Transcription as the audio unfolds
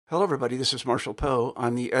Hello, everybody. This is Marshall Poe.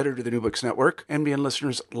 I'm the editor of the New Books Network. NBN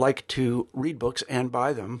listeners like to read books and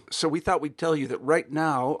buy them. So we thought we'd tell you that right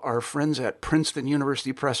now, our friends at Princeton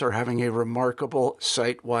University Press are having a remarkable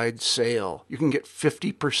site-wide sale. You can get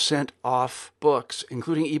 50% off books,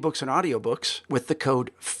 including ebooks and audiobooks, with the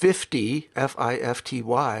code 50,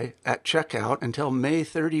 F-I-F-T-Y, at checkout until May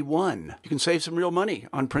 31. You can save some real money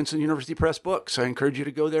on Princeton University Press books. I encourage you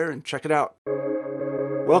to go there and check it out.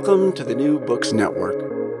 Welcome to the New Books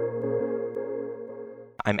Network.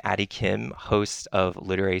 I'm Addie Kim, host of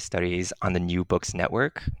Literary Studies on the New Books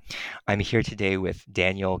Network. I'm here today with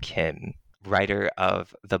Daniel Kim, writer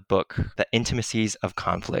of the book, The Intimacies of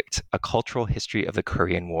Conflict, A Cultural History of the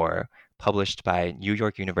Korean War, published by New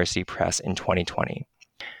York University Press in 2020.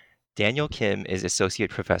 Daniel Kim is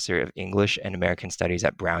Associate Professor of English and American Studies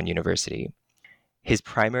at Brown University. His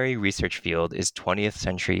primary research field is 20th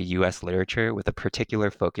century U.S. literature with a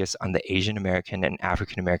particular focus on the Asian American and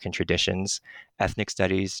African American traditions, ethnic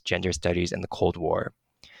studies, gender studies, and the Cold War.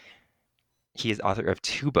 He is author of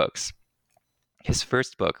 2 books. His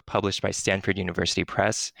first book, published by Stanford University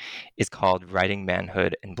Press, is called Writing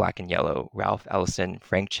Manhood in Black and Yellow, Ralph Ellison,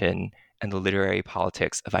 Frank Chin, and the Literary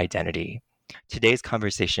Politics of Identity. Today's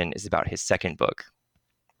conversation is about his second book.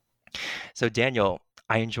 So Daniel,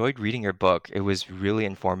 I enjoyed reading your book. It was really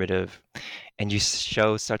informative, and you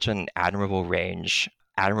show such an admirable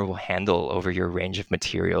handle over your range of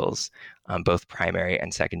materials, both primary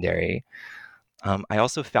and secondary. I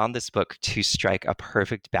also found this book to strike a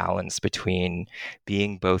perfect balance between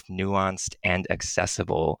being both nuanced and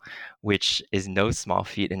accessible, which is no small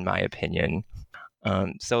feat in my opinion.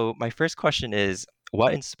 So my first question is,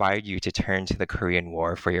 what inspired you to turn to the Korean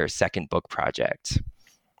War for your second book project?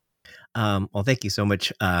 Well, thank you so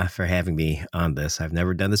much for having me on this. I've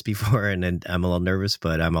never done this before, and I'm a little nervous,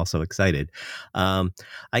 but I'm also excited.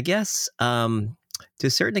 I guess to a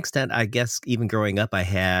certain extent, I guess even growing up, I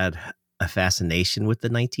had a fascination with the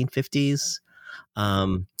 1950s.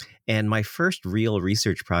 And my first real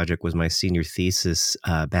research project was my senior thesis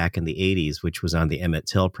back in the 80s, which was on the Emmett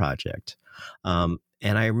Till Project. And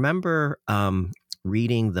I remember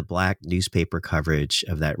reading the Black newspaper coverage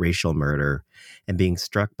of that racial murder and being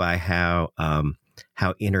struck by how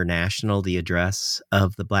international the address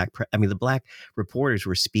of the the Black reporters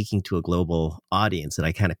were speaking to a global audience, and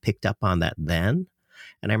I kind of picked up on that then.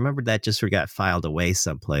 And I remember that just sort of got filed away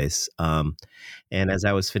someplace. And as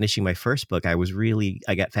I was finishing my first book, I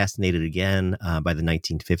got fascinated again by the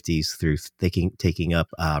 1950s through taking up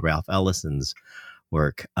Ralph Ellison's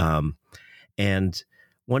work. And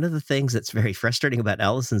one of the things that's very frustrating about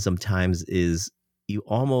Ellison sometimes is you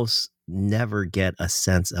almost never get a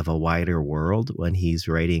sense of a wider world when he's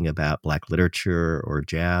writing about Black literature or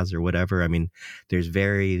jazz or whatever. I mean, there's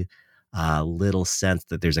very little sense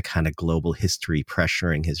that there's a kind of global history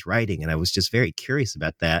pressuring his writing. And I was just very curious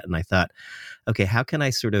about that. And I thought, okay, how can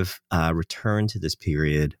I sort of return to this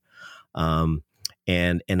period?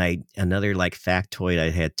 And another like factoid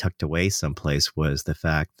I had tucked away someplace was the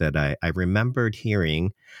fact that I remembered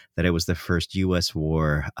hearing that it was the first U.S.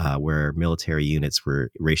 war where military units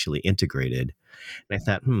were racially integrated. And I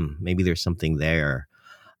thought, maybe there's something there.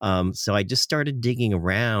 So I just started digging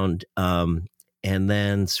around. And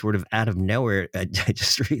then sort of out of nowhere, I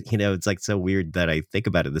just, it's like so weird that I think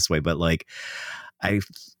about it this way, but like I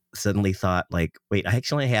suddenly thought like, wait, I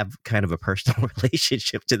actually have kind of a personal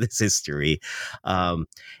relationship to this history. And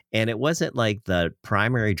it wasn't like the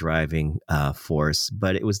primary driving force,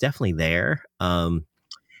 but it was definitely there.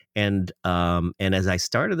 And as I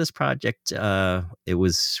started this project, it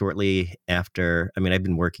was shortly after, I've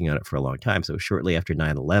been working on it for a long time. So shortly after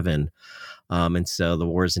 9/11. And so the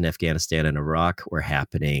wars in Afghanistan and Iraq were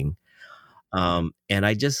happening. And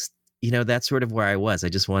I just, that's sort of where I was. I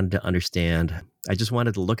just wanted to understand. I just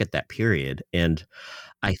wanted to look at that period. And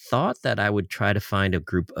I thought that I would try to find a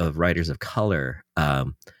group of writers of color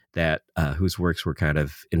that whose works were kind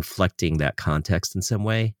of inflecting that context in some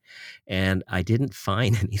way. And I didn't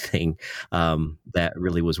find anything that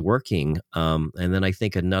really was working. And then I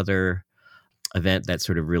think another event that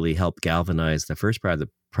sort of really helped galvanize the first part of the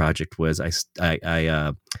project was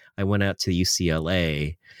I went out to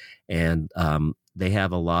UCLA, and they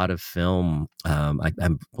have a lot of film.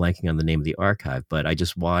 I'm blanking on the name of the archive, but I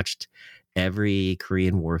just watched every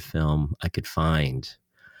Korean War film I could find.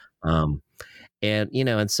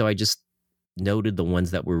 And so I just noted the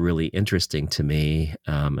ones that were really interesting to me.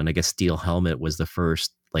 And I guess Steel Helmet was the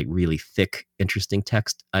first like really thick, interesting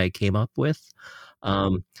text I came up with.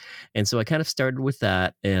 And so I kind of started with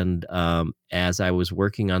that. And as I was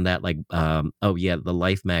working on that, the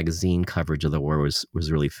Life magazine coverage of the war was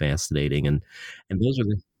really fascinating. And those are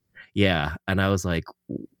and I was like,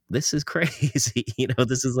 this is crazy.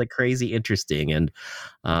 This is like crazy interesting. And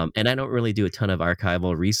I don't really do a ton of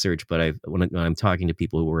archival research, but when I'm talking to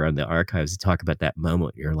people who were on the archives, they talk about that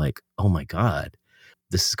moment. You're like, oh my God,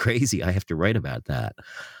 this is crazy. I have to write about that.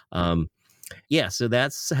 Yeah, so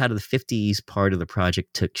that's how the 50s part of the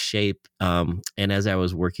project took shape. And as I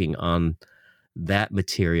was working on that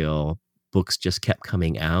material, books just kept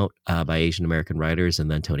coming out by Asian American writers.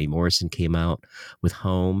 And then Toni Morrison came out with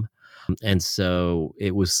Home. And so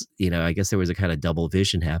it was, I guess there was a kind of double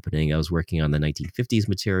vision happening. I was working on the 1950s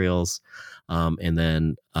materials, and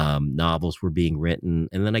then novels were being written.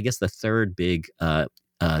 And then I guess the third big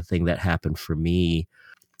thing that happened for me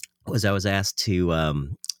was I was asked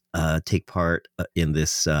to take part in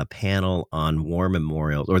this panel on war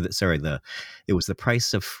memorials, it was the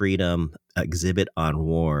Price of Freedom exhibit on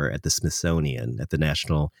war at the Smithsonian at the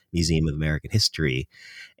National Museum of American History,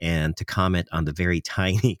 and to comment on the very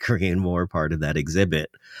tiny Korean War part of that exhibit.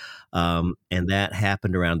 And that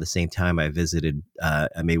happened around the same time I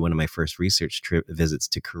made one of my first research visits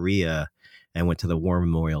to Korea and went to the war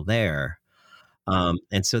memorial there.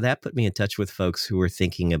 And so that put me in touch with folks who were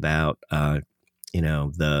thinking about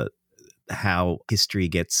how history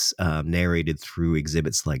gets narrated through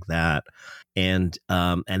exhibits like that, and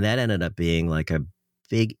that ended up being like a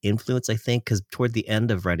big influence, I think, because toward the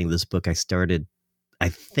end of writing this book, I started, I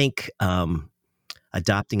think,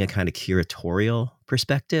 adopting a kind of curatorial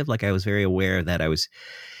perspective. Like I was very aware that I was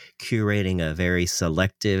curating a very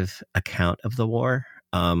selective account of the war,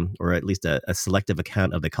 or at least a selective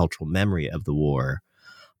account of the cultural memory of the war.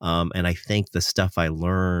 And I think the stuff I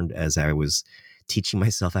learned as I was teaching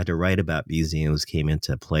myself how to write about museums came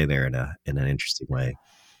into play there in an interesting way.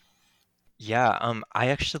 Yeah, I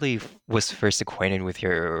actually was first acquainted with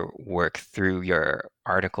your work through your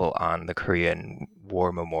article on the Korean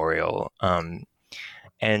War Memorial,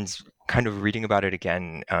 and kind of reading about it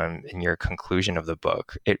again in your conclusion of the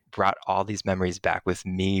book. It brought all these memories back with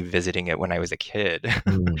me visiting it when I was a kid.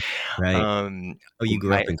 Right. You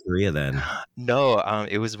grew up in Korea then? No,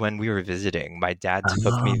 it was when we were visiting. My dad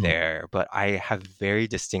took me there, but I have very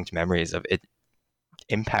distinct memories of it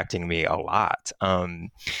impacting me a lot.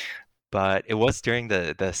 But it was during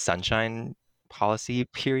the Sunshine Policy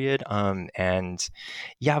period, and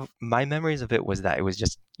yeah, my memories of it was that it was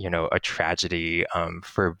just a tragedy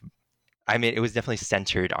it was definitely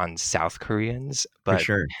centered on South Koreans, but for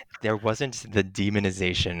sure, there wasn't the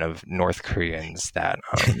demonization of North Koreans that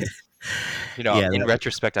in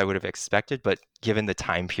retrospect I would have expected, but given the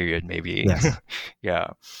time period, maybe. Yes. Yeah.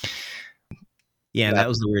 Yeah, that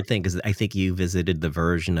was the weird thing, because I think you visited the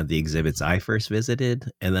version of the exhibits I first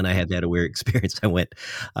visited, and then I had that weird experience. I went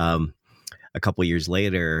a couple years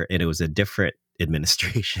later, and it was a different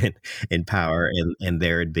administration in power, and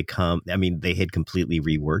there had become, they had completely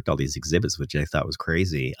reworked all these exhibits, which I thought was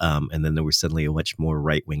crazy. And then there was suddenly a much more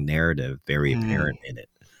right-wing narrative very apparent in it.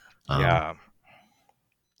 Yeah,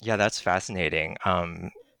 that's fascinating.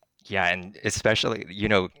 Yeah, and especially,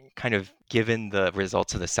 kind of given the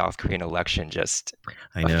results of the South Korean election just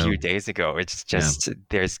a few days ago, it's just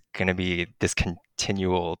there's going to be this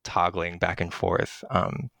continual toggling back and forth.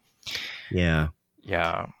 Yeah.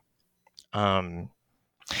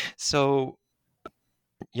 So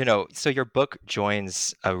your book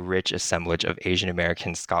joins a rich assemblage of Asian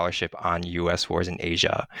American scholarship on U.S. wars in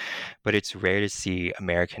Asia, but it's rare to see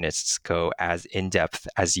Americanists go as in-depth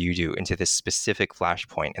as you do into this specific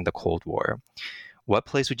flashpoint in the Cold War. What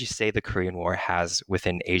place would you say the Korean War has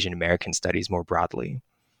within Asian American studies more broadly?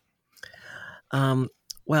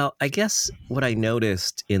 Well, I guess what I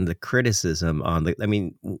noticed in the criticism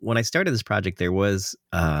when I started this project, there was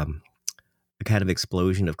a kind of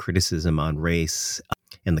explosion of criticism on race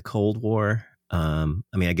in the Cold War.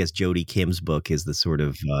 I guess Jody Kim's book is the sort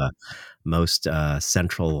of most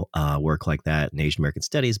central work like that in Asian American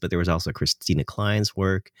studies, but there was also Christina Klein's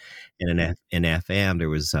work. And in FAM, there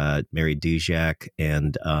was Mary Dujak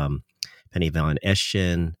and Penny Van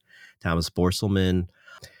Eschen, Thomas Borselman.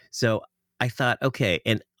 So I thought, okay,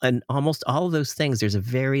 and almost all of those things, there's a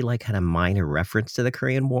very kind of minor reference to the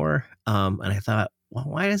Korean War. And I thought, well,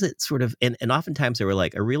 why does it sort of, and oftentimes they were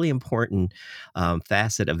like, a really important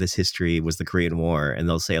facet of this history was the Korean War. And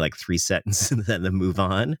they'll say 3 sentences and then they move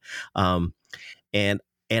on. And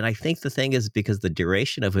I think the thing is, because the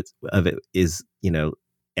duration of it is,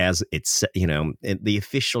 as it's, the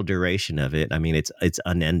official duration of it, it's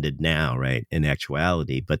unended now, right, in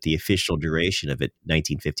actuality, but the official duration of it,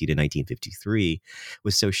 1950 to 1953,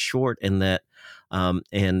 was so short, and that,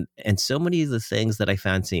 and so many of the things that I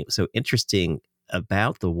found so interesting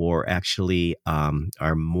about the war actually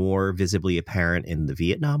are more visibly apparent in the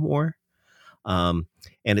Vietnam War. Um,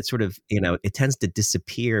 and it sort of, it tends to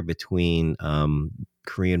disappear between Vietnam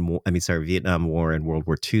War and World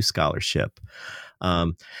War II scholarship.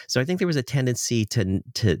 So I think there was a tendency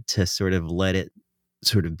to sort of let it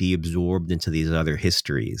sort of be absorbed into these other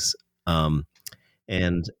histories.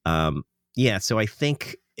 And yeah, so I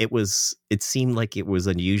think it seemed like it was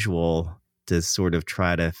unusual to sort of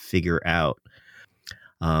try to figure out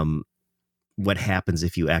what happens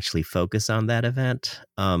if you actually focus on that event.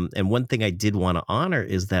 And one thing I did want to honor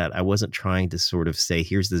is that I wasn't trying to sort of say,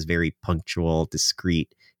 here's this very punctual,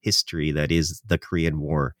 discrete history that is the Korean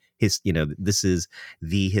War. This is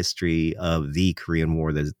the history of the Korean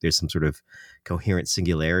War. There's some sort of coherent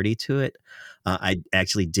singularity to it. I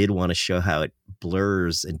actually did want to show how it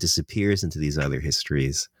blurs and disappears into these other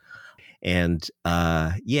histories. And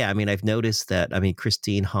I've noticed that.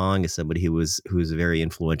 Christine Hong is somebody who's a very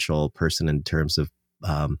influential person in terms of,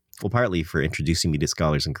 partly for introducing me to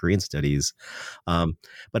scholars in Korean studies,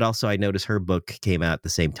 but also I noticed her book came out at the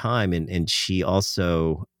same time, and she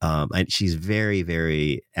also she's very,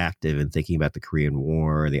 very active in thinking about the Korean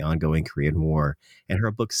War, the ongoing Korean War, and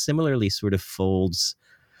her book similarly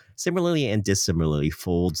and dissimilarly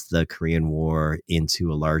folds the Korean War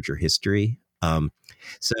into a larger history.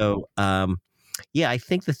 I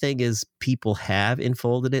think the thing is people have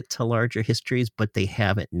enfolded it to larger histories, but they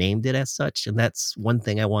haven't named it as such. And that's one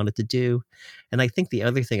thing I wanted to do. And I think the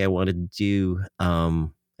other thing I wanted to do,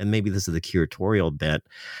 and maybe this is the curatorial bent,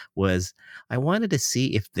 was I wanted to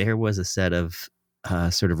see if there was a set of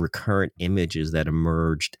sort of recurrent images that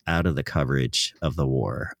emerged out of the coverage of the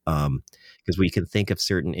war. Because we can think of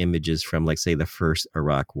certain images from, like, say, the first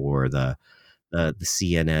Iraq War, the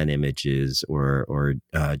CNN images, or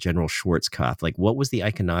General Schwarzkopf. Like, what was the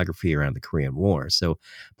iconography around the Korean War? So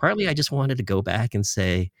partly I just wanted to go back and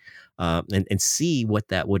say, and see what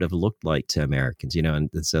that would have looked like to Americans,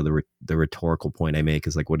 and so the rhetorical point I make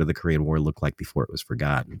is, like, what did the Korean War look like before it was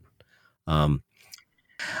forgotten? I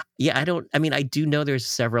do know there's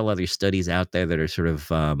several other studies out there that are sort of,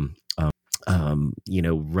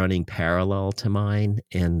 running parallel to mine.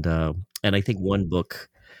 And I think one book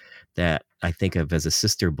that I think of as a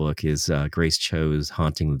sister book is Grace Cho's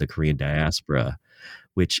Haunting the Korean Diaspora,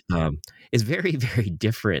 which is very, very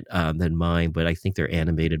different than mine, but I think they're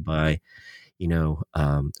animated by,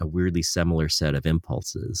 a weirdly similar set of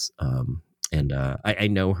impulses. I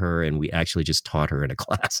know her, and we actually just taught her in a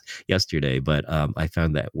class yesterday, but I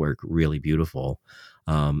found that work really beautiful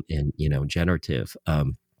and, generative. I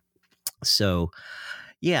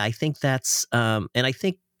think that's, and I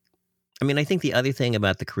think the other thing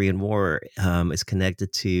about the Korean War is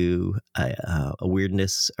connected to a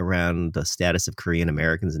weirdness around the status of Korean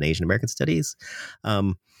Americans and Asian American studies,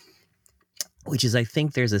 which is, I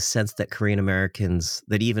think there's a sense that Korean Americans,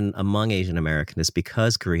 that even among Asian Americans,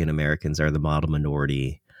 because Korean Americans are the model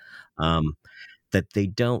minority, that they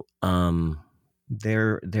don't,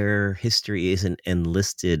 their history isn't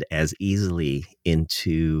enlisted as easily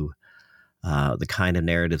into the kind of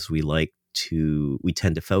narratives we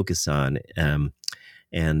tend to focus on, and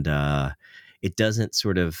it doesn't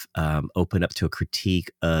sort of open up to a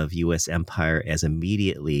critique of U.S. empire as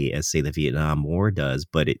immediately as, say, the Vietnam War does,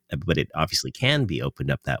 but it obviously can be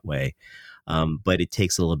opened up that way. But it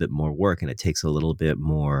takes a little bit more work, and it takes a little bit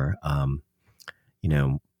more,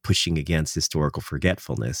 pushing against historical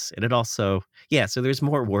forgetfulness. And it also, so there's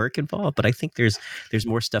more work involved, but I think there's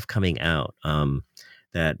more stuff coming out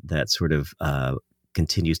that sort of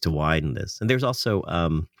continues to widen this. And there's also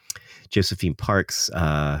Josephine Park's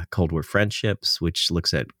Cold War Friendships, which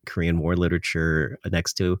looks at Korean War literature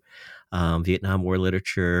next to Vietnam War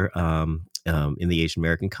literature in the Asian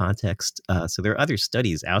American context. So there are other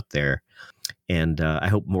studies out there, and I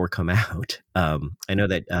hope more come out. I know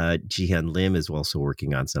that Jihyun Lim is also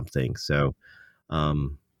working on something. So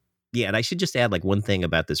and I should just add, like, one thing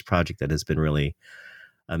about this project that has been really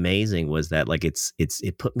amazing was that, like, it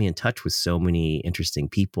put me in touch with so many interesting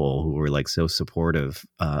people who were, like, so supportive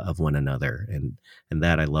of one another, and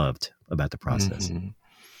that I loved about the process. Mm-hmm.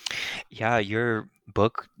 Yeah, your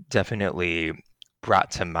book definitely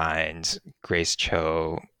brought to mind Grace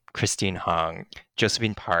Cho, Christine Hong,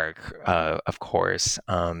 Josephine Park, of course.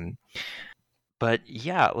 But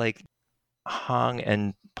yeah, like, Hong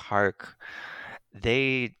and Park,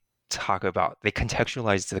 they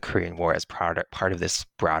contextualize the Korean War as part of this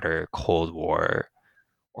broader Cold War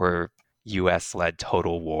or US-led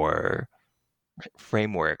total war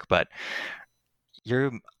framework. But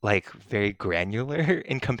you're like very granular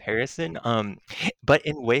in comparison, but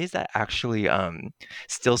in ways that actually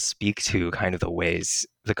still speak to kind of the ways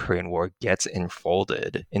the Korean War gets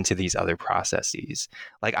enfolded into these other processes.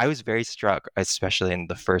 Like I was very struck, especially in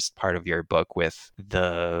the first part of your book, with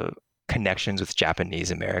the connections with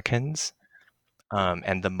Japanese Americans,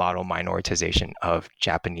 and the model minoritization of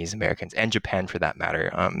Japanese Americans and Japan for that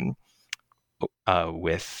matter,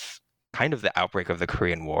 with kind of the outbreak of the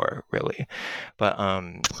Korean War, really. But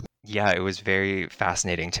yeah, it was very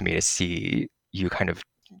fascinating to me to see you kind of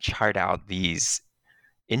chart out these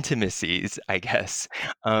intimacies, I guess,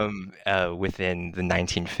 within the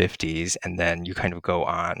 1950s, and then you kind of go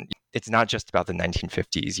on. It's not just about the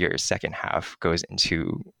 1950s. Your second half goes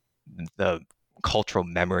into the cultural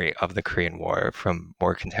memory of the Korean War from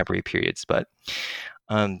more contemporary periods. But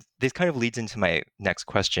this kind of leads into my next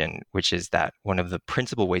question, which is that one of the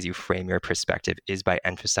principal ways you frame your perspective is by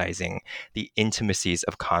emphasizing the intimacies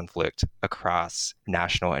of conflict across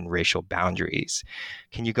national and racial boundaries.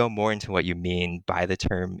 Can you go more into what you mean by the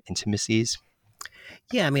term intimacies?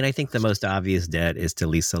 Yeah, I mean, I think the most obvious debt is to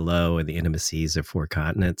Lisa Lowe and the intimacies of four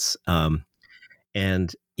continents.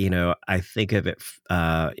 And, I think of it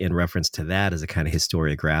in reference to that as a kind of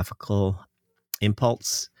historiographical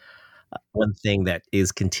impulse. One thing that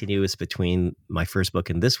is continuous between my first book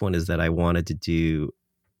and this one is that I wanted to do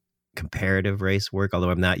comparative race work, although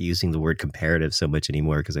I'm not using the word comparative so much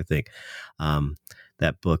anymore because I think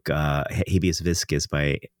that book, Habeas Viscus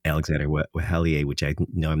by Alexander Wehelier, which I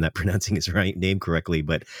know I'm not pronouncing his name correctly,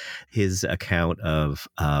 but his account of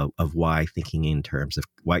why thinking in terms of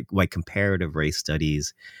why comparative race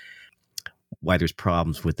studies, why there's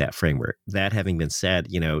problems with that framework. That having been said,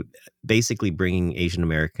 basically bringing Asian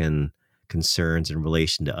American concerns in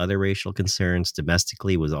relation to other racial concerns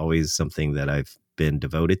domestically was always something that I've been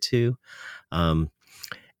devoted to.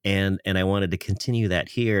 And I wanted to continue that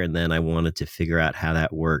here, and then I wanted to figure out how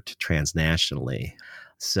that worked transnationally.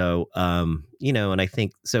 So, and I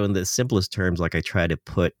think, so in the simplest terms, like I try to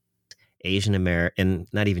put Asian American,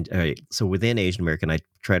 not even, so within Asian American, I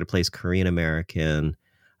try to place Korean American,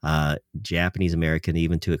 Japanese American,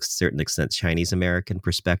 even to a certain extent, Chinese American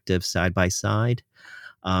perspective side by side.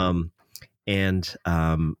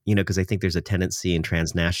 Because I think there's a tendency in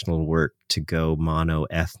transnational work to go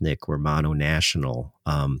mono-ethnic or mono-national.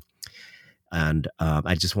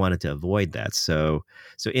 I just wanted to avoid that. So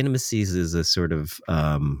intimacies is a sort of,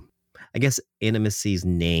 I guess intimacies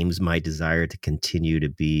names my desire to continue to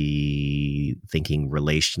be thinking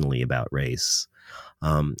relationally about race,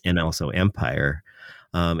 and also empire.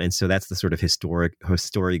 And so that's the sort of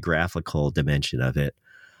historiographical dimension of it.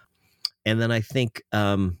 And then I think,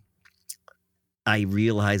 I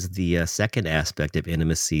realized the second aspect of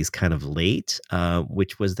intimacies kind of late,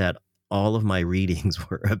 which was that all of my readings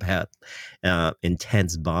were about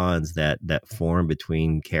intense bonds that form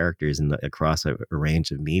between characters across a range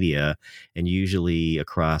of media, and usually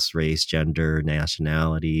across race, gender,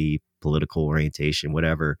 nationality, political orientation,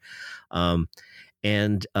 whatever. My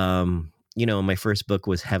first book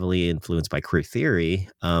was heavily influenced by queer theory,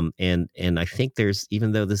 and I think there's,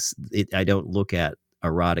 even though I don't look at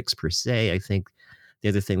erotics per se, I think the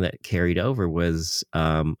other thing that carried over was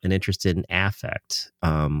an interest in affect,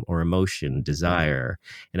 or emotion, desire.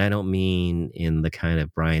 And I don't mean in the kind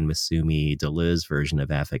of Brian Masumi Deleuze version of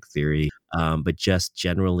affect theory, but just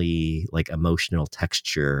generally like emotional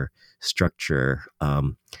texture, structure.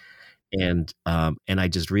 And I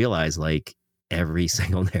just realized like every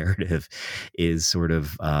single narrative is sort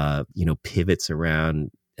of, pivots around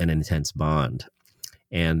an intense bond.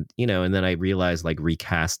 And then I realized, like,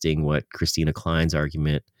 recasting what Christina Klein's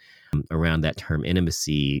argument around that term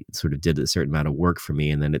intimacy sort of did a certain amount of work for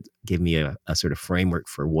me. And then it gave me a sort of framework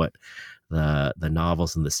for what the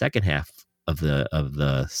novels in the second half of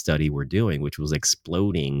the study were doing, which was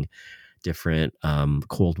exploding different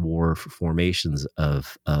Cold War formations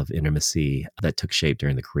of intimacy that took shape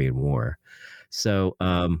during the Korean War. So,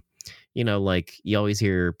 like you always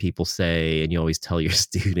hear people say, and you always tell your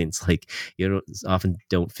students, like, often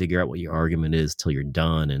don't figure out what your argument is till you're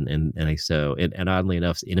done. And oddly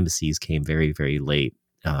enough, intimacies came very, very late,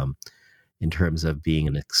 in terms of being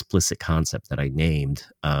an explicit concept that I named.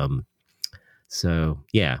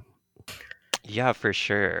 Yeah. Yeah, for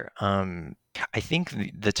sure. I think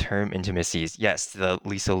the term intimacies, yes, the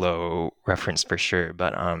Lisa Lowe reference for sure,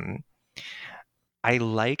 but I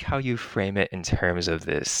like how you frame it in terms of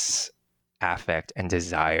this affect and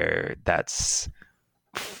desire that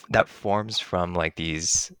forms from like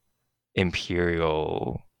these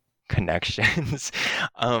imperial connections.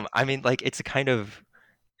 I mean, like, it's a kind of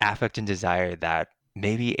affect and desire that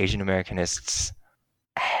maybe Asian Americanists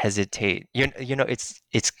hesitate.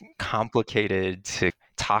 It's complicated to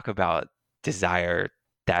talk about desire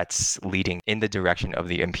that's leading in the direction of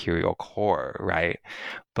the imperial core, right?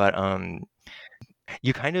 But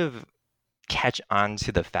you kind of catch on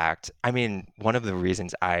to the fact. I mean, one of the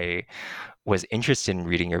reasons I was interested in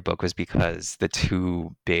reading your book was because the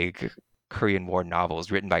two big Korean War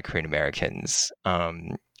novels written by Korean Americans,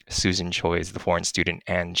 Susan Choi's The Foreign Student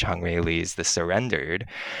and Chang Rae Lee's The Surrendered,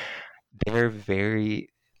 they're very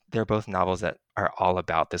they're both novels that are all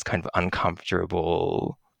about this kind of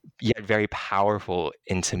uncomfortable yet very powerful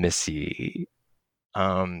intimacy.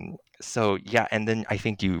 So yeah, and then I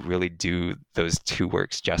think you really do those two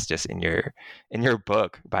works justice in your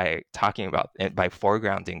book by talking about it, by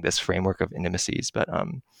foregrounding this framework of intimacies. But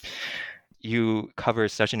you cover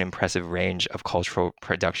such an impressive range of cultural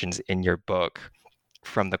productions in your book,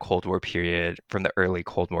 from the Cold War period, from the early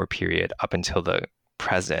Cold War period up until the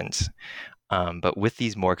present. But with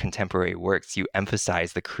these more contemporary works, you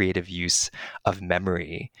emphasize the creative use of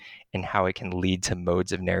memory and how it can lead to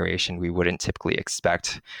modes of narration we wouldn't typically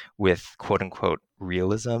expect with quote unquote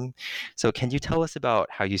realism. So, can you tell us about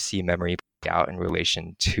how you see memory play out in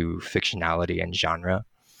relation to fictionality and genre?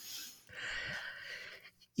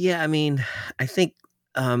 Yeah, I mean, I think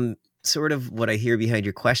sort of what I hear behind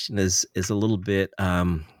your question is a little bit.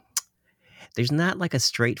 There's not like a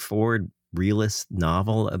straightforward realist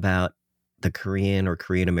novel about the Korean or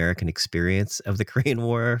Korean American experience of the Korean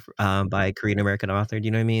War by a Korean American author. Do you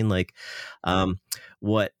know what I mean? Like,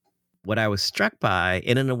 what what I was struck by,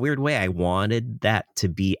 and in a weird way, I wanted that to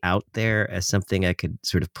be out there as something I could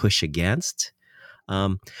sort of push against.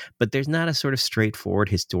 Um, but there's not a sort of straightforward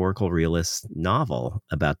historical realist novel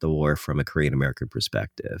about the war from a Korean American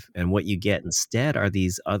perspective. And what you get instead are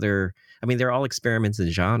these other, I mean, they're all experiments in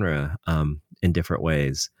genre in different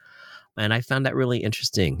ways. And I found that really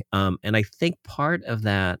interesting. And I think part of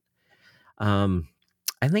that,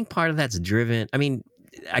 that's driven. I mean,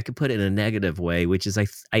 I could put it in a negative way, which is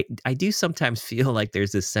I do sometimes feel like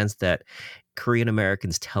there's this sense that Korean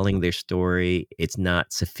Americans telling their story, it's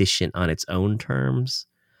not sufficient on its own terms.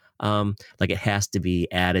 Like it has to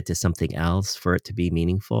be added to something else for it to be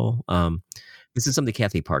meaningful. This is something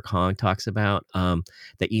Kathy Park Hong talks about,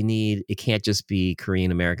 that it can't just be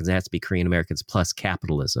Korean Americans. It has to be Korean Americans plus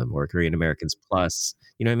capitalism or Korean Americans plus,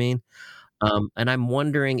 you know what I mean? And I'm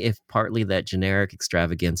wondering if partly that generic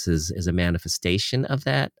extravagance is a manifestation of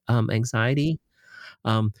that anxiety.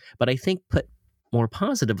 But I think, put more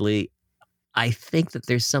positively, I think that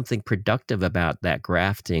there's something productive about that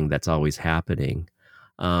grafting that's always happening.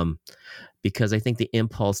 Um, because I think the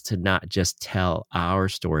impulse to not just tell our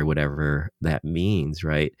story, whatever that means,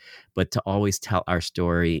 right? But to always tell our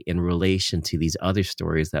story in relation to these other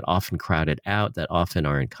stories that often crowd it out, that often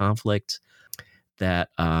are in conflict. That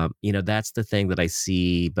that's the thing that I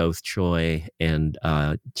see both Choi and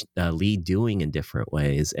Lee doing in different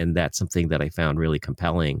ways, and that's something that I found really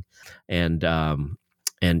compelling, and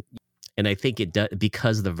and and I think it does,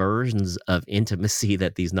 because the versions of intimacy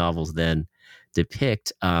that these novels then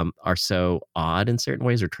depict are so odd in certain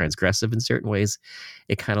ways or transgressive in certain ways.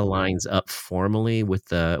 It kind of lines up formally with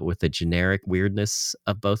the generic weirdness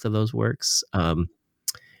of both of those works.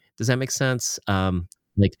 Does that make sense?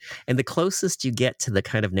 Like, and the closest you get to the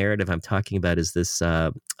kind of narrative I'm talking about is this.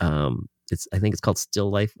 I think it's called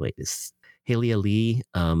Still Life. Wait, it's Halia Lee.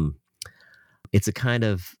 It's a kind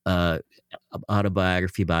of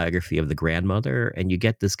biography of the grandmother, and you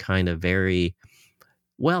get this kind of very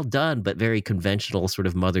well done but very conventional sort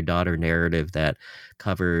of mother-daughter narrative that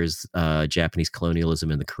covers Japanese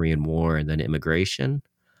colonialism and the Korean War and then immigration.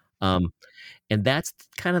 And that's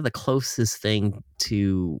kind of the closest thing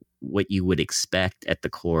to what you would expect at the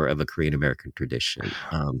core of a Korean American tradition.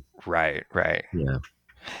 Right. Yeah.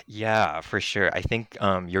 Yeah, for sure. I think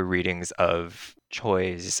your readings of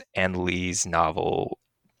Choi's and Lee's novel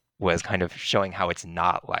was kind of showing how it's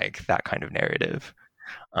not like that kind of narrative,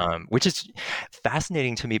 which is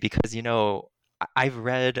fascinating to me because, I've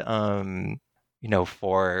read,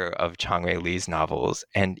 4 of Chang Rae Lee's novels,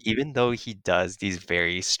 and even though he does these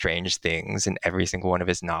very strange things in every single one of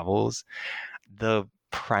his novels, the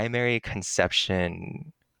primary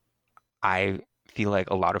conception I feel like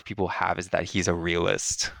a lot of people have is that he's a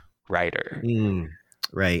realist writer.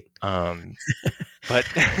 Right.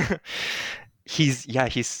 But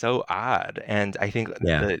he's so odd, and I think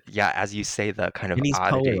as you say, the kind of and he's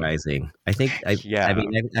oddity. Polarizing. I think. I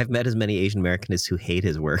mean, I've met as many Asian Americanists who hate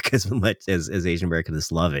his work as much as Asian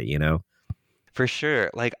Americanists love it. For sure.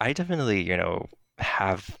 Like I definitely,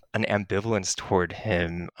 have an ambivalence toward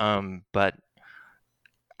him. But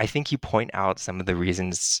I think you point out some of the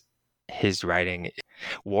reasons his writing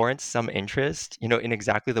warrants some interest, in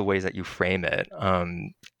exactly the ways that you frame it.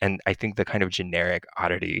 And I think the kind of generic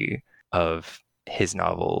oddity of his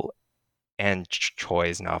novel and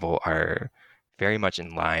Choi's novel are very much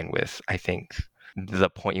in line with, I think, the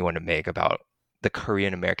point you want to make about the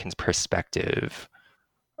Korean Americans' perspective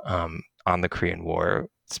on the Korean War,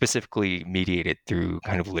 specifically mediated through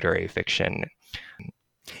kind of literary fiction.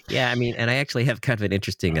 Yeah, I mean, and I actually have kind of an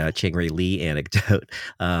interesting Chang Rae Lee anecdote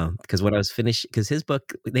because when I was finished, because his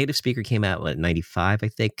book Native Speaker came out in '95, I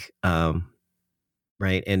think,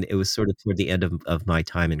 right, and it was sort of toward the end of my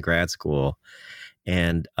time in grad school,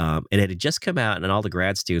 and it had just come out, and all the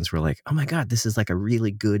grad students were like, "Oh my God, this is like a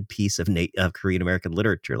really good piece of Korean American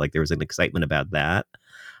literature." Like there was an excitement about that,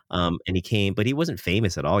 and he came, but he wasn't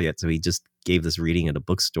famous at all yet, so he just gave this reading at a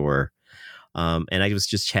bookstore. And I was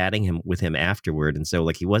just chatting with him afterward. And so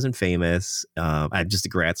like, he wasn't famous. I'm just a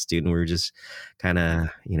grad student. We were just kind of,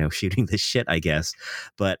 shooting the shit, I guess.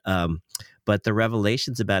 But the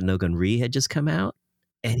revelations about Nogun Ri had just come out,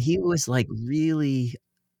 and he was like, really,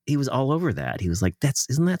 he was all over that. He was like,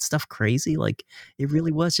 isn't that stuff crazy? Like it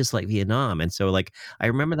really was just like Vietnam. And so like, I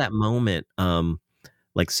remember that moment,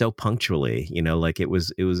 like so punctually, like it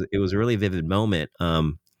was a really vivid moment.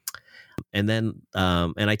 And then,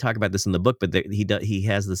 and I talk about this in the book, but he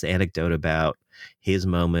has this anecdote about his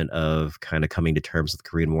moment of kind of coming to terms with the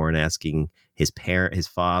Korean War and asking his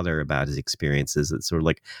father about his experiences. It's sort of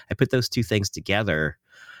like, I put those two things together,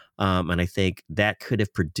 and I think that could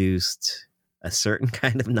have produced a certain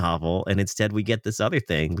kind of novel, and instead we get this other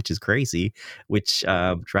thing, which is crazy, which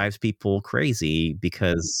drives people crazy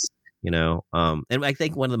because, and I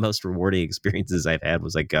think one of the most rewarding experiences I've had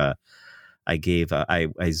was like,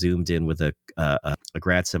 I zoomed in with a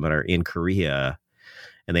grad seminar in Korea,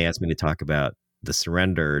 and they asked me to talk about The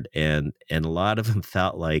Surrendered, and a lot of them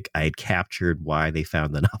felt like I had captured why they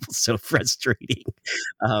found the novel so frustrating,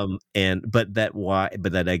 but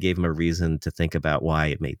that I gave them a reason to think about why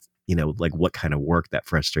it made, like what kind of work that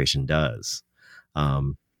frustration does.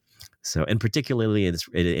 So, and particularly in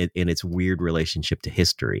its weird relationship to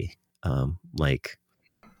history,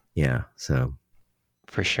 so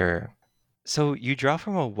for sure. So you draw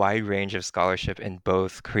from a wide range of scholarship in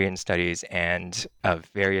both Korean studies and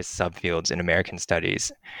various subfields in American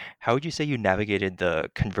studies. How would you say you navigated the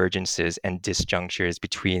convergences and disjunctures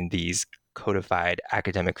between these codified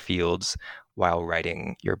academic fields while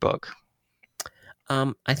writing your book?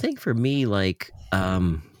 I think for me, it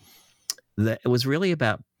was really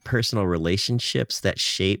about personal relationships that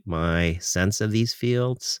shape my sense of these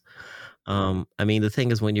fields. I mean, the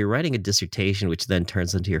thing is, when you're writing a dissertation, which then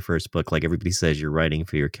turns into your first book, like everybody says, you're writing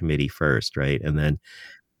for your committee first, right? And then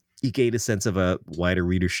you gain a sense of a wider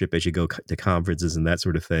readership as you go to conferences and that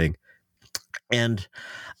sort of thing. And,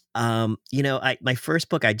 my first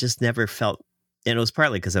book, I just never felt, and it was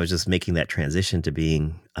partly because I was just making that transition to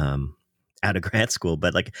being out of grad school,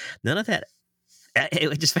 but like none of that,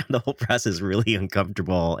 I just found the whole process really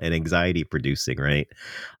uncomfortable and anxiety producing, right?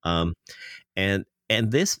 And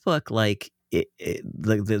this book, like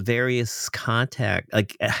the various contact,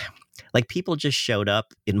 like people just showed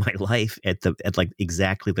up in my life at like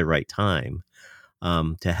exactly the right time,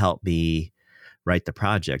 to help me write the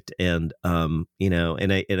project. And and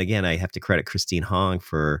again, I have to credit Christine Hong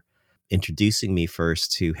for introducing me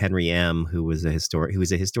first to Henry M., who was a historian.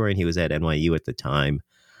 He was at NYU at the time.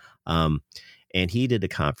 And he did a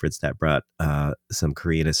conference that brought some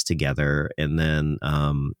Koreanists together. And then,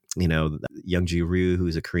 Young-Ju Ryu,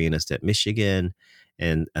 who's a Koreanist at Michigan,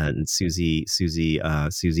 and Susie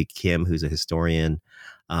Kim, who's a historian.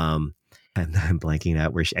 And I'm blanking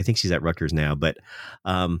out where I think she's at Rutgers now. But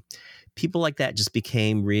people like that just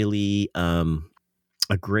became really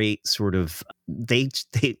a great sort of, they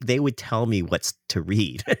would tell me what's to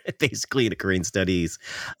read basically in Korean studies,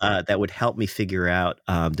 that would help me figure out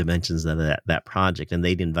dimensions of that project. And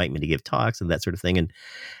they'd invite me to give talks and that sort of thing.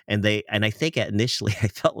 And I think initially I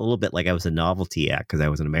felt a little bit like I was a novelty act because I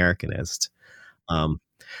was an Americanist.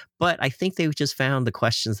 But I think they just found the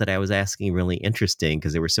questions that I was asking really interesting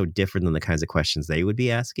because they were so different than the kinds of questions they would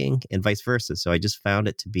be asking, and vice versa. So I just found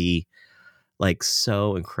it to be like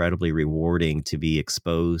so incredibly rewarding to be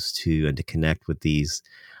exposed to and to connect with these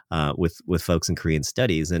with folks in Korean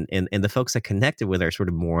studies, and the folks I connected with are sort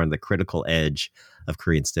of more on the critical edge of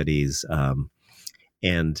Korean studies, so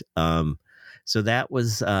that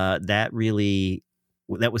was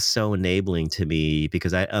that was so enabling to me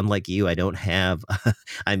because unlike you, I don't have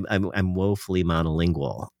I'm woefully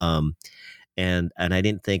monolingual, and I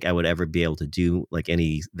didn't think I would ever be able to do like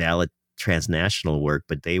any valid transnational work,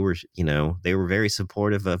 but they were, they were very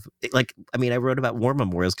supportive of, like, I mean, I wrote about war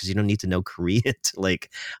memorials because you don't need to know Korean to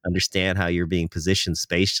like understand how you're being positioned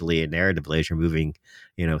spatially and narratively as you're moving,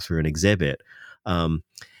 through an exhibit. And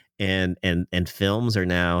films are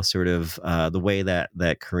now sort of the way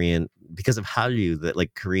that Korean, because of Hallyu, that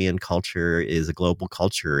like Korean culture is a global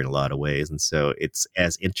culture in a lot of ways, and so it's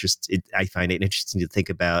as I find it interesting to think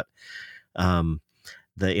about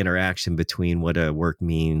the interaction between what a work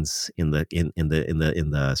means in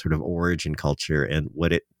the sort of origin culture and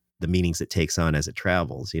the meanings it takes on as it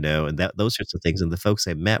travels, and those sorts of things. And the folks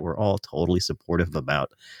I met were all totally supportive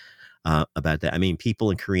about that. I mean,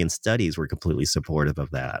 people in Korean studies were completely supportive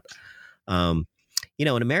of that. And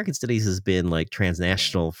American studies has been like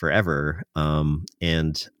transnational forever.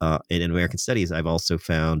 And in American studies, I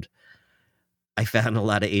found a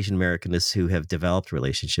lot of Asian Americanists who have developed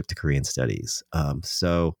relationship to Korean studies. I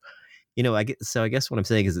guess what I'm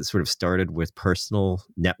saying is it sort of started with personal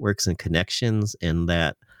networks and connections, and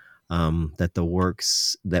that the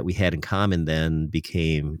works that we had in common then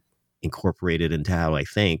became incorporated into how I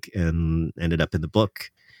think and ended up in the book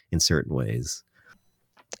in certain ways.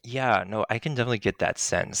 Yeah, no, I can definitely get that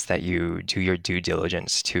sense that you do your due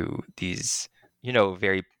diligence to these,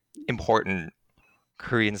 very important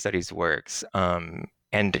Korean studies works,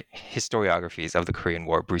 and historiographies of the Korean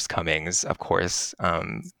War. Bruce Cummings, of course.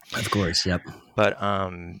 Of course, yep. But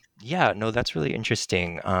yeah, no, that's really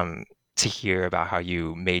interesting to hear about how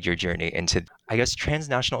you made your journey into, I guess,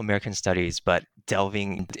 transnational American studies, but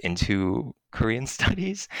delving into Korean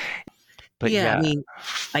studies. But yeah, I mean,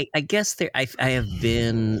 I guess I have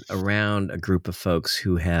been around a group of folks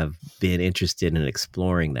who have been interested in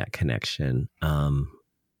exploring that connection.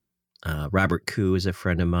 Robert Koo is a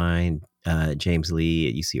friend of mine. James Lee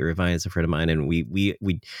at UC Irvine is a friend of mine, and we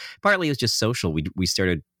partly it was just social. We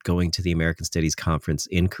started going to the American Studies conference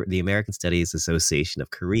in the American Studies Association of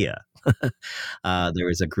Korea. There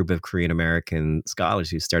was a group of Korean American scholars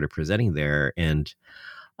who started presenting there, and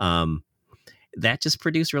that just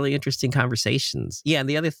produced really interesting conversations. Yeah, and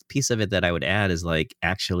the other piece of it that I would add is like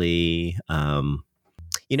actually.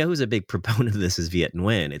 Who's a big proponent of this is Viet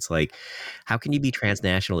Nguyen. It's like, how can you be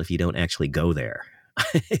transnational if you don't actually go there?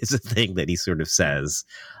 It's a thing that he sort of says,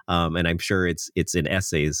 and I'm sure it's in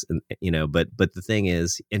essays, But the thing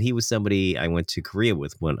is, and he was somebody I went to Korea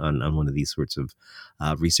with on one of these sorts of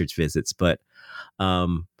research visits. But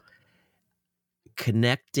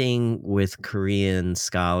connecting with Korean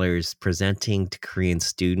scholars, presenting to Korean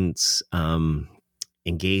students,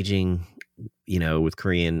 engaging with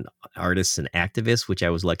Korean artists and activists, which I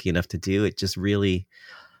was lucky enough to do. It just really,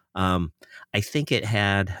 I think it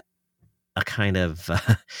had a kind of,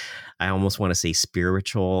 I almost want to say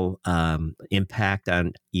spiritual impact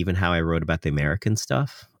on even how I wrote about the American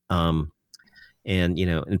stuff. And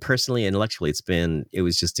personally, intellectually, it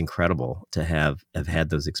was just incredible to have had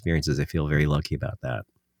those experiences. I feel very lucky about that.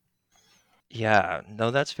 Yeah,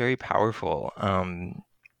 no, that's very powerful. And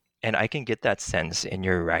I can get that sense in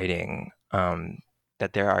your writing.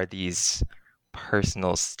 That there are these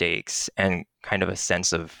personal stakes and kind of a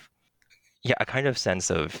sense of,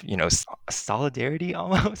 solidarity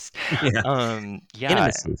almost.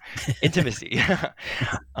 Yeah. Intimacy.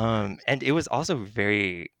 And it was also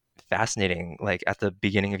very fascinating, like at the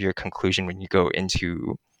beginning of your conclusion when you go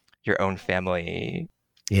into your own family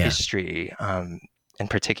history, and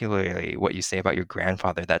particularly what you say about your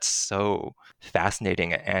grandfather. That's so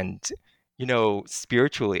fascinating and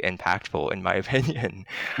spiritually impactful, in my opinion.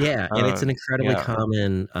 Yeah, and it's an incredibly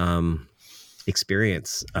common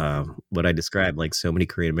experience. What I described, like so many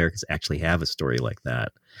Korean Americans actually have a story like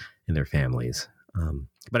that in their families.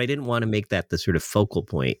 But I didn't want to make that the sort of focal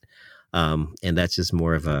point, and that's just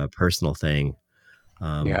more of a personal thing.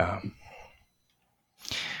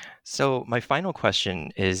 So my final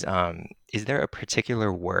question is there a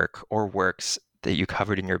particular work or works that you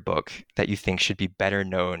covered in your book that you think should be better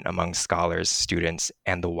known among scholars, students,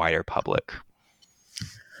 and the wider public?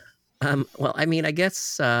 Well, I mean, I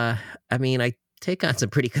guess, I take on some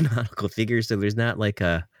pretty canonical figures, so there's not like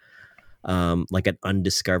an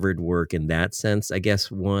undiscovered work in that sense. I guess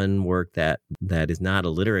one work that is not a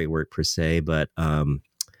literary work per se, but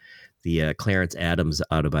the Clarence Adams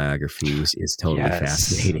autobiography is totally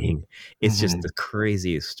fascinating. It's just the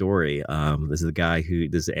craziest story. This is a guy he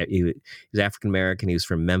was African American. He was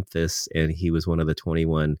from Memphis, and he was one of the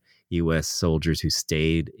 21 U.S. soldiers who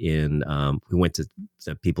stayed who went to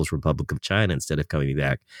the People's Republic of China instead of coming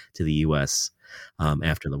back to the U.S.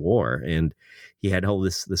 After the war. And he had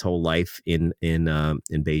this whole life in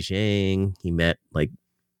Beijing. He met like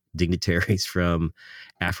dignitaries from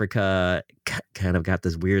Africa, kind of got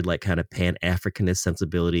this weird, like kind of Pan-Africanist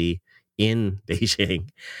sensibility. in Beijing,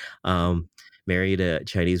 um, married a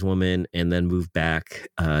Chinese woman, and then moved back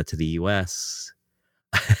to the U.S.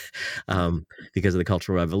 Because of the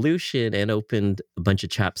Cultural Revolution, and opened a bunch of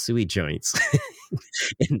chop suey joints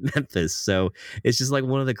in Memphis. So it's just like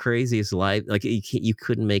one of the craziest lives. Like you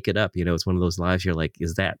couldn't make it up. It's one of those lives. You're like,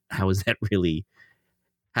 how is that really?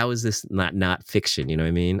 How is this not fiction? You know what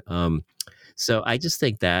I mean? So I just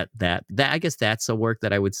think that I guess that's a work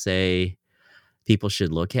that I would say people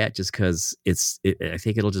should look at, just because I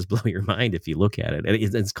think it'll just blow your mind if you look at it. And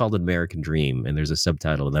it's called American Dream, and there's a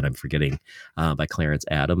subtitle that I'm forgetting by Clarence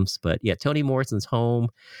Adams. But yeah, Toni Morrison's Home,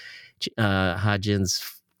 Hodgins'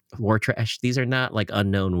 War Trash. These are not like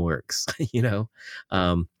unknown works, and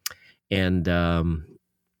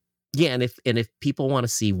yeah, and if people want to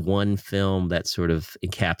see one film that sort of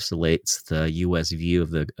encapsulates the U.S. view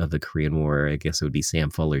of the Korean War, I guess it would be Sam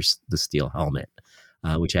Fuller's The Steel Helmet,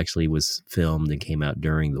 which actually was filmed and came out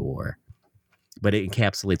during the war. But it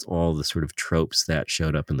encapsulates all the sort of tropes that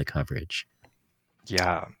showed up in the coverage.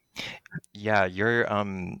 Yeah. Your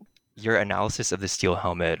analysis of The Steel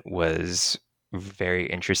Helmet was very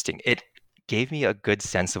interesting. It gave me a good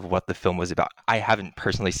sense of what the film was about. I haven't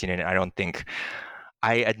personally seen it, and I don't think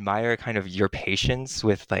I admire kind of your patience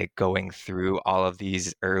with like going through all of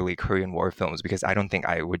these early Korean War films, because I don't think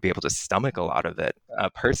I would be able to stomach a lot of it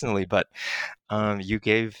personally. But you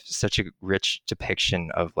gave such a rich depiction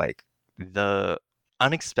of like the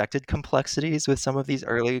unexpected complexities with some of these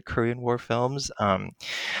early Korean War films. But And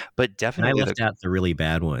I definitely left out the really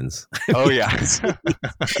bad ones. oh yeah.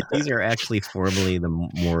 These are actually formally the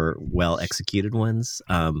more well executed ones.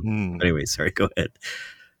 But anyway, sorry, go ahead.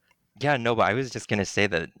 Yeah, no, but I was just gonna say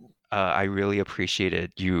that I really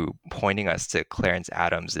appreciated you pointing us to Clarence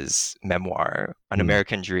Adams's memoir, An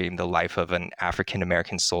American Dream: The Life of an African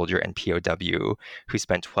American Soldier and POW who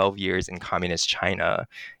spent 12 years in communist China.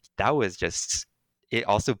 That was just, it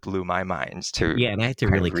also blew my mind to Yeah, and I had to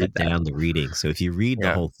kind of really read cut that. down the reading. So if you read the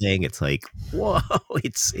Yeah. whole thing, it's like, whoa,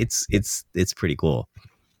 it's pretty cool.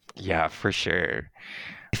 Yeah, for sure.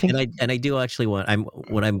 I think, And I do actually want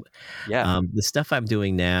yeah. the stuff I'm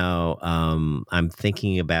doing now. I'm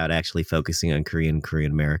thinking about actually focusing on Korean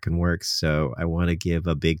American works. So I want to give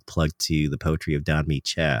a big plug to the poetry of Danmi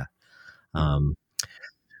Che,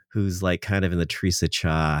 who's like kind of in the Teresa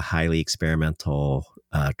Cha highly experimental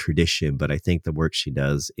tradition. But I think the work she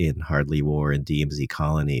does in Hardly War and DMZ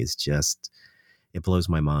Colonies it blows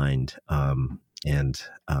my mind. And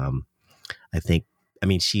I think, I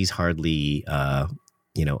mean, she's hardly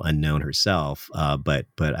unknown herself, but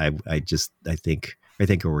I think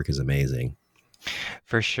her work is amazing.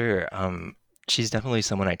 For sure. She's definitely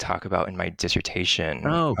someone I talk about in my dissertation.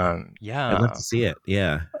 Oh, yeah, I'd love to see it.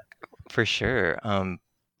 Yeah. for sure.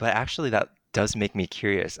 But actually, that does make me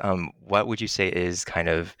curious. What would you say is kind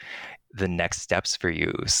of the next steps for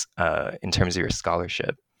you in terms of your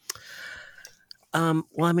scholarship? Well,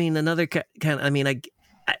 I mean, another kind. I mean, I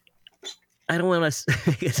don't want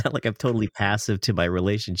to sound like I'm totally passive to my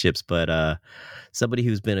relationships, but somebody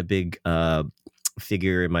who's been a big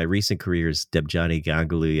figure in my recent career is Debjani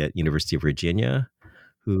Ganguly at University of Virginia,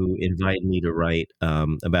 who invited me to write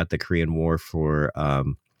about the Korean War for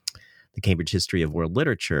the Cambridge History of World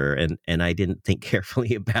Literature, and I didn't think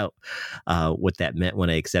carefully about what that meant when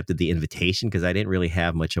I accepted the invitation, because I didn't really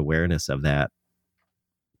have much awareness of that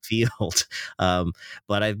field.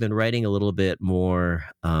 But I've been writing a little bit more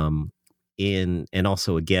in and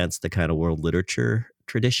also against the kind of world literature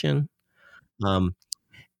tradition,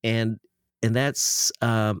 and that's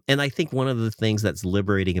and I think one of the things that's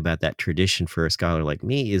liberating about that tradition for a scholar like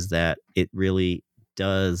me is that it really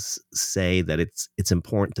does say that it's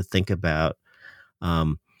important to think about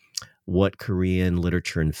what Korean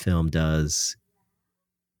literature and film does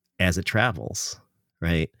as it travels,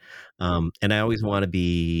 right? And I always want to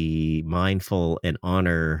be mindful and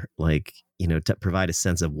honor, like, to provide a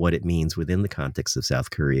sense of what it means within the context of South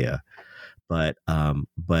Korea. But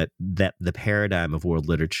that the paradigm of world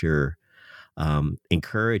literature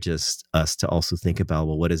encourages us to also think about,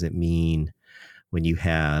 well, what does it mean when you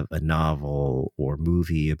have a novel or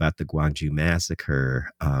movie about the Gwangju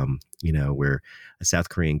massacre, where a South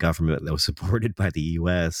Korean government that was supported by the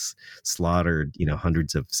U.S. slaughtered,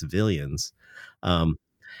 hundreds of civilians.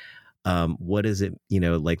 What is it,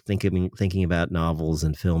 like thinking about novels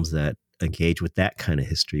and films that engage with that kind of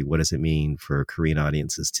history? What does it mean for Korean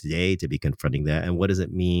audiences today to be confronting that? And what does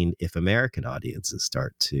it mean if American audiences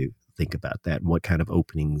start to think about that? What kind of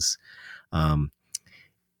openings,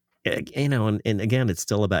 and again, it's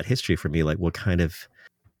still about history for me. Like, what kind of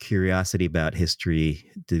curiosity about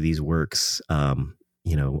history do these works,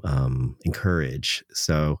 encourage?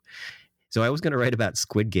 So So I was going to write about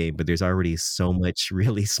Squid Game, but there's already so much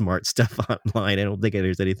really smart stuff online. I don't think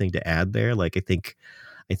there's anything to add there. Like I think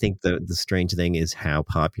the strange thing is how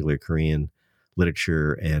popular Korean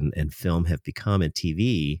literature and film have become, and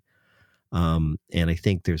TV. And I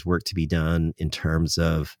think there's work to be done in terms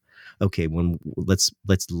of, okay, when let's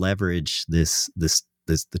leverage this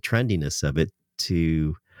the trendiness of it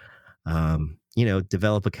to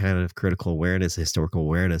develop a kind of critical awareness, historical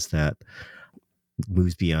awareness that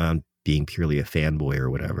moves beyond being purely a fanboy or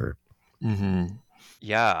whatever. Mm-hmm.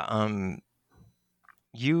 Yeah.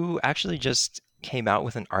 You actually just came out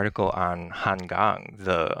with an article on Han Gang,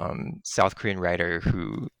 the South Korean writer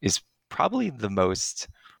who is probably the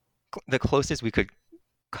closest we could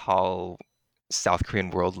call South Korean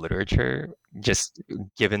world literature, just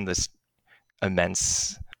given this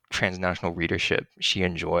immense transnational readership she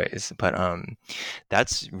enjoys. But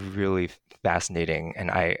that's really fascinating, and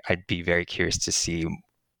I'd be very curious to see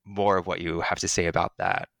more of what you have to say about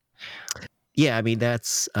that. Yeah, I mean that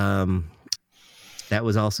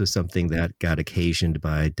was also something that got occasioned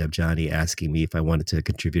by Debjani asking me if I wanted to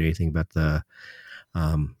contribute anything about the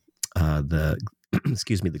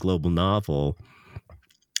excuse me, the global novel.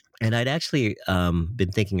 And I'd actually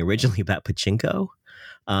been thinking originally about Pachinko,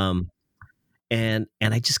 and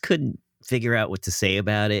I just couldn't figure out what to say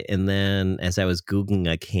about it. And then as I was Googling,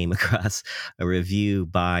 I came across a review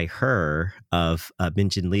by her of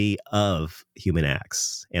Min-Jin Lee of Human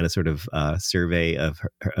Acts, and a sort of survey of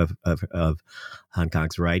Han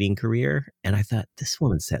Kang's writing career. And I thought, this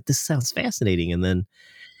woman said, this sounds fascinating.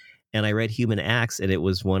 And I read Human Acts, and it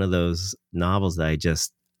was one of those novels that I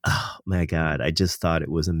just, oh my God, I just thought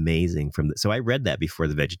it was amazing. So I read that before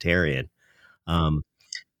The Vegetarian.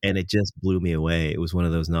 And it just blew me away. It was one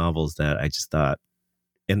of those novels that I just thought,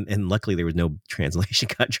 and luckily there was no translation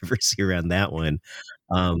controversy around that one.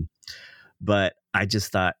 But I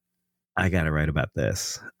just thought, I got to write about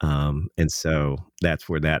this. And so that's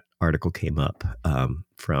where that article came up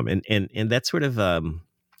from. And that's sort of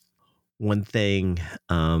one thing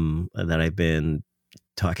that I've been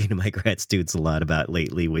talking to my grad students a lot about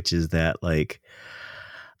lately, which is that, like,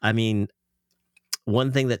 I mean,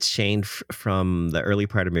 one thing that's changed from the early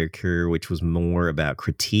part of my career, which was more about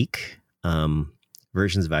critique,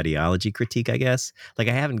 versions of ideology critique, I guess. Like,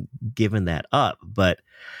 I haven't given that up, but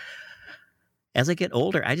as I get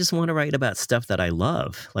older, I just want to write about stuff that I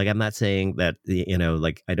love. Like, I'm not saying that,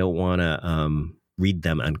 like, I don't want to read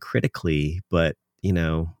them uncritically, but,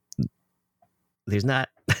 there's not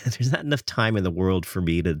enough time in the world for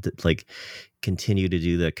me to like continue to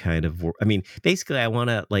do the kind of work. I mean, basically, I want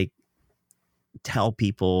to like tell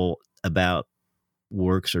people about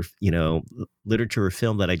works or literature or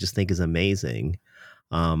film that I just think is amazing,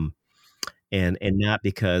 and not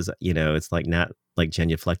because it's like not like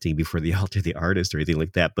genuflecting before the altar of the artist or anything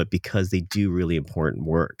like that, but because they do really important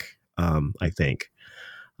work. I think.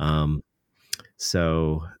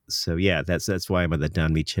 So yeah, that's why I'm on the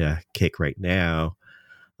Danmi Che kick right now.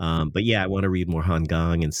 But yeah, I want to read more Han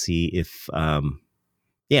Gang and see if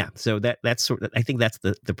so that's sort of, I think that's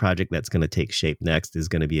the project that's going to take shape next, is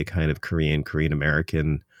going to be a kind of Korean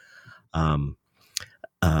American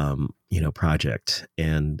project.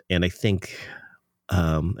 And I think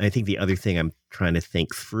the other thing I'm trying to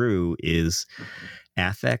think through is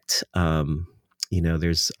affect.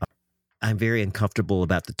 I'm very uncomfortable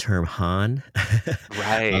about the term Han.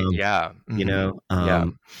 Right. Yeah. Mm-hmm.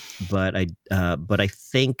 But I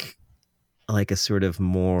think like a sort of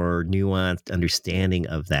more nuanced understanding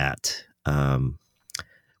of that,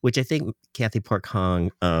 which I think Kathy Park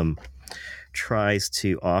Hong tries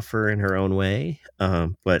to offer in her own way.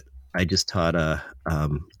 But I just taught an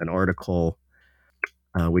article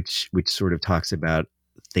which sort of talks about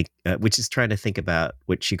which is trying to think about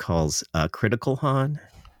what she calls critical Han.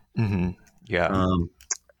 Mm-hmm. Yeah. Do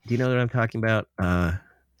you know what I'm talking about?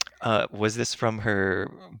 Was this from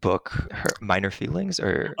her book, Her Minor Feelings,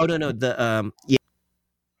 or? Oh no,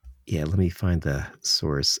 yeah. Let me find the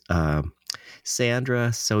source. Sandra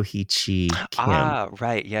Sohichi Kim. Ah,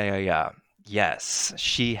 right. Yeah. Yes,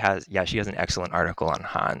 she has an excellent article on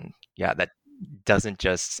Han. Yeah, that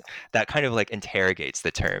kind of like interrogates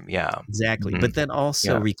the term. Yeah, exactly. Mm-hmm. But then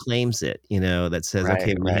also reclaims it. That says,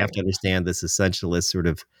 okay, we have to understand this essentialist sort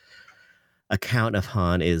of account of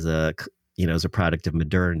Han is a product of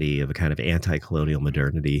modernity, of a kind of anti-colonial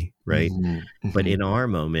modernity, right? Mm-hmm. But in our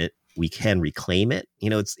moment, we can reclaim it.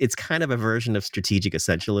 It's kind of a version of strategic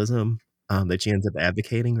essentialism that she ends up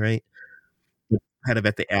advocating, right? Kind of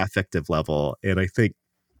at the affective level. And I think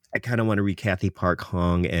I kind of want to read Kathy Park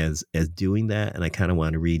Hong as doing that, and I kind of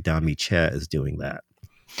want to read Danmi Che as doing that.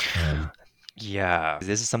 Yeah,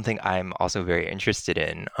 this is something I'm also very interested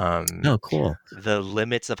in. Oh, cool. The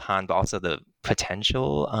limits of Han, but also the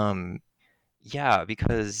potential. Yeah,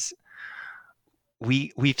 because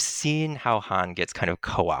we've seen how Han gets kind of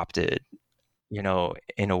co-opted, in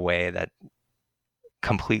a way that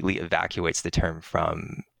completely evacuates the term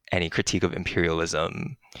from any critique of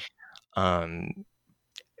imperialism. Um,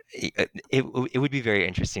 it would be very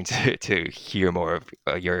interesting to hear more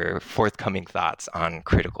of your forthcoming thoughts on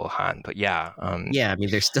Critical Han. But yeah, Yeah, I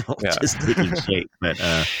mean, they're still yeah, just taking shape, but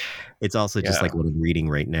it's also just like yeah, what I'm reading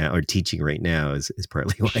right now or teaching right now is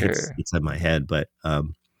partly why sure, it's in my head. But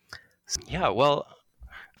yeah.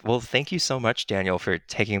 Well, thank you so much, Daniel, for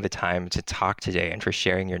taking the time to talk today and for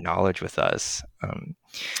sharing your knowledge with us.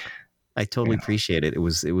 I totally Yeah. appreciate it. It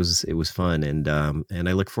was fun, and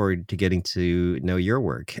I look forward to getting to know your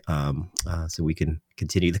work, so we can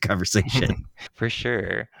continue the conversation. For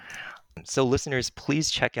sure. So, listeners,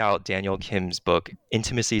 please check out Daniel Kim's book,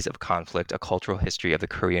 Intimacies of Conflict: A Cultural History of the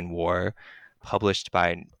Korean War, published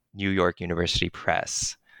by New York University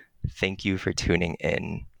Press. Thank you for tuning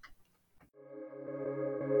in.